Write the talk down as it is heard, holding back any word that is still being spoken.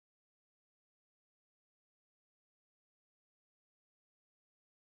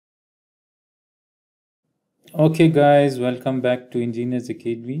Okay guys, welcome back to Engineers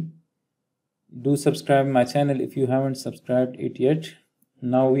Academy. Do subscribe my channel if you haven't subscribed it yet.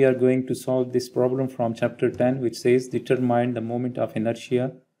 Now we are going to solve this problem from chapter 10, which says determine the moment of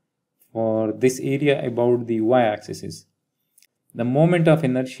inertia for this area about the y-axis. The moment of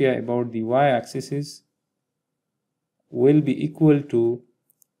inertia about the y-axis will be equal to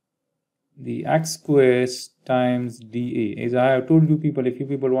the x squares times dA. As I have told you people, if you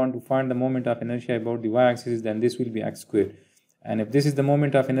people want to find the moment of inertia about the y-axis, then this will be x squared. And if this is the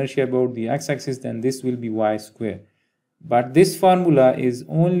moment of inertia about the x-axis, then this will be y squared. But this formula is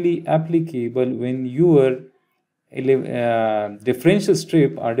only applicable when your differential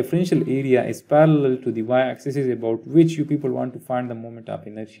strip or differential area is parallel to the y-axis about which you people want to find the moment of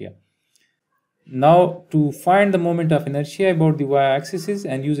inertia. Now, to find the moment of inertia about the y-axis,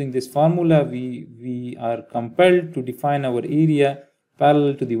 and using this formula, we are compelled to define our area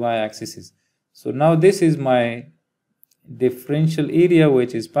parallel to the y-axis. So now this is my differential area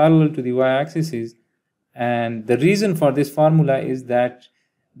which is parallel to the y-axis, and the reason for this formula is that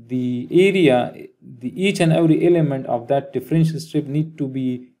the area, each and every element of that differential strip need to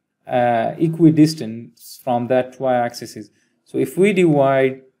be equidistant from that y-axis. So if we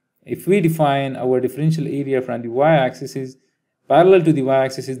define our differential area from the y-axis parallel to the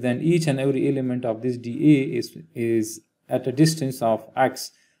y-axis, then each and every element of this dA is at a distance of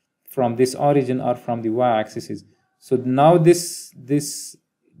x from this origin or from the y-axis. So now this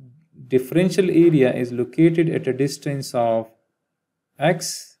differential area is located at a distance of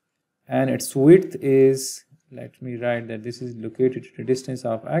x, and its width is, let me write that this is located at a distance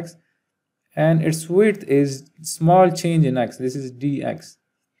of x, and its width is small change in x, this is dx.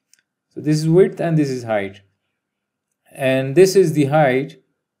 So this is width and this is height, and this is the height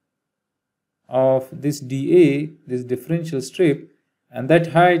of this dA, this differential strip, and that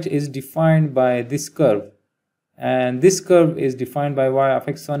height is defined by this curve, and this curve is defined by y of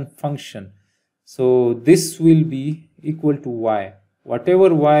x1 function. So this will be equal to y.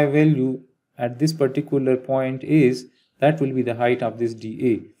 Whatever y value at this particular point is, that will be the height of this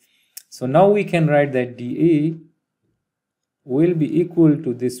dA. So now we can write that dA will be equal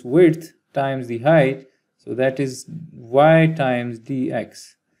to this width times the height, so that is y times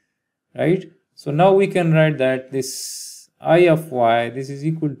dx, right? So now we can write that this I of y, this is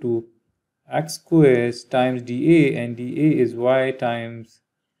equal to x squares times dA, and dA is y times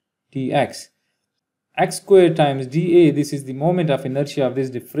dx. X squared times dA, this is the moment of inertia of this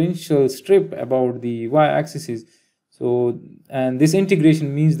differential strip about the y-axis. So, and this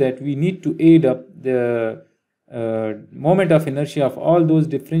integration means that we need to add up the moment of inertia of all those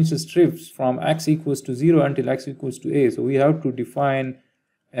differential strips from x equals to 0 until x equals to a. So we have to define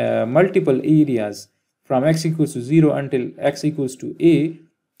multiple areas from x equals to 0 until x equals to a,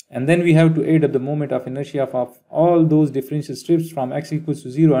 and then we have to add up the moment of inertia of all those differential strips from x equals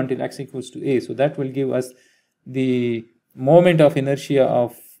to 0 until x equals to a. So that will give us the moment of inertia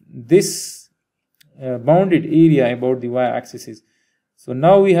of this bounded area about the y-axis. So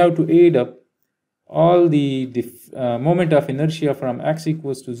now we have to add up all the moment of inertia from x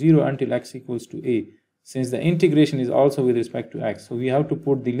equals to 0 until x equals to a, since the integration is also with respect to x. So we have to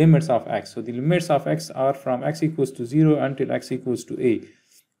put the limits of x. So the limits of x are from x equals to 0 until x equals to a.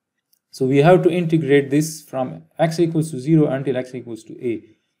 So we have to integrate this from x equals to 0 until x equals to a.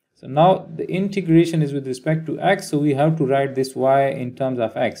 So now the integration is with respect to x, so we have to write this y in terms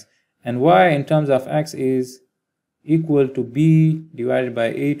of x, and y in terms of x is equal to b divided by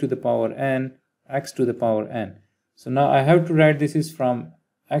a to the power n x to the power n. So now I have to write this is from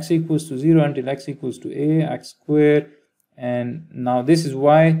x equals to 0 until x equals to a, x squared, and now this is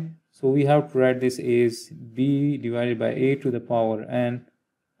y, so we have to write this as b divided by a to the power n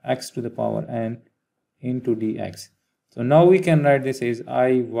x to the power n into dx. So now we can write this as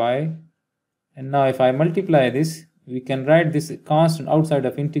iy, and now if I multiply this, we can write this constant outside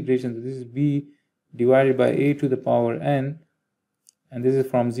of integration. So this is b divided by a to the power n, and this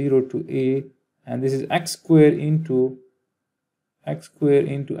is from 0 to a, and this is x squared into x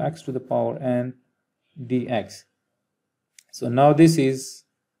to the power n dx. So now this is,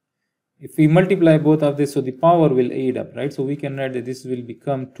 if we multiply both of this, so the power will add up, right? So we can write that this will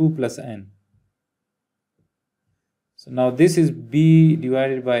become 2 plus n. So now this is b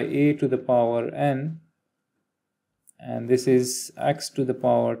divided by a to the power n, and this is x to the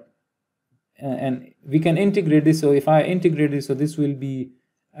power, and we can integrate this. So if I integrate this, so this will be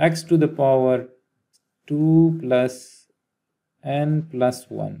x to the power 2 plus n plus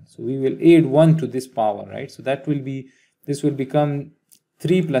 1. So we will add 1 to this power, right? So that will be, this will become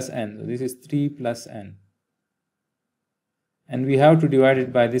 3 plus n. So this is 3 plus n. and we have to divide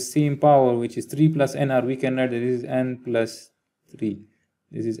it by this same power, which is 3 plus n, or we can write that this is n plus 3.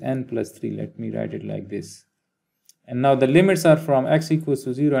 This is n plus 3. Let me write it like this. And now the limits are from x equals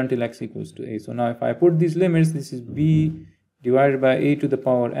to 0 until x equals to a. So now if I put these limits, this is b divided by a to the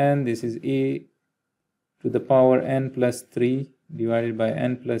power n. This is a to the power n plus 3 divided by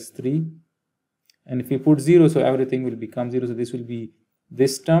n plus 3. And if we put 0, so everything will become 0. So this will be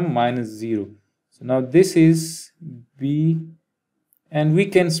this term minus 0. So now this is b, and we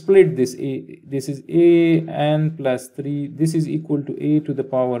can split this a. This is a n plus 3. This is equal to a to the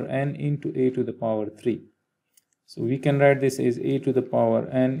power n into a to the power 3. So we can write this as a to the power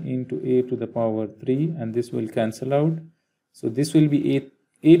n into a to the power 3, and this will cancel out. So this will be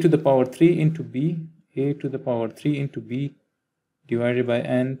a to the power 3 into b, a to the power 3 into b divided by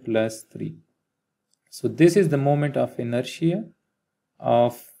n plus 3. So this is the moment of inertia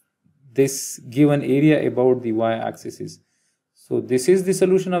of this given area about the y-axis. So this is the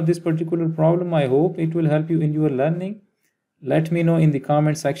solution of this particular problem. I hope it will help you in your learning. Let me know in the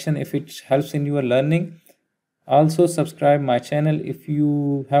comment section if it helps in your learning. Also subscribe my channel if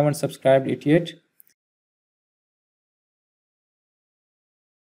you haven't subscribed it yet.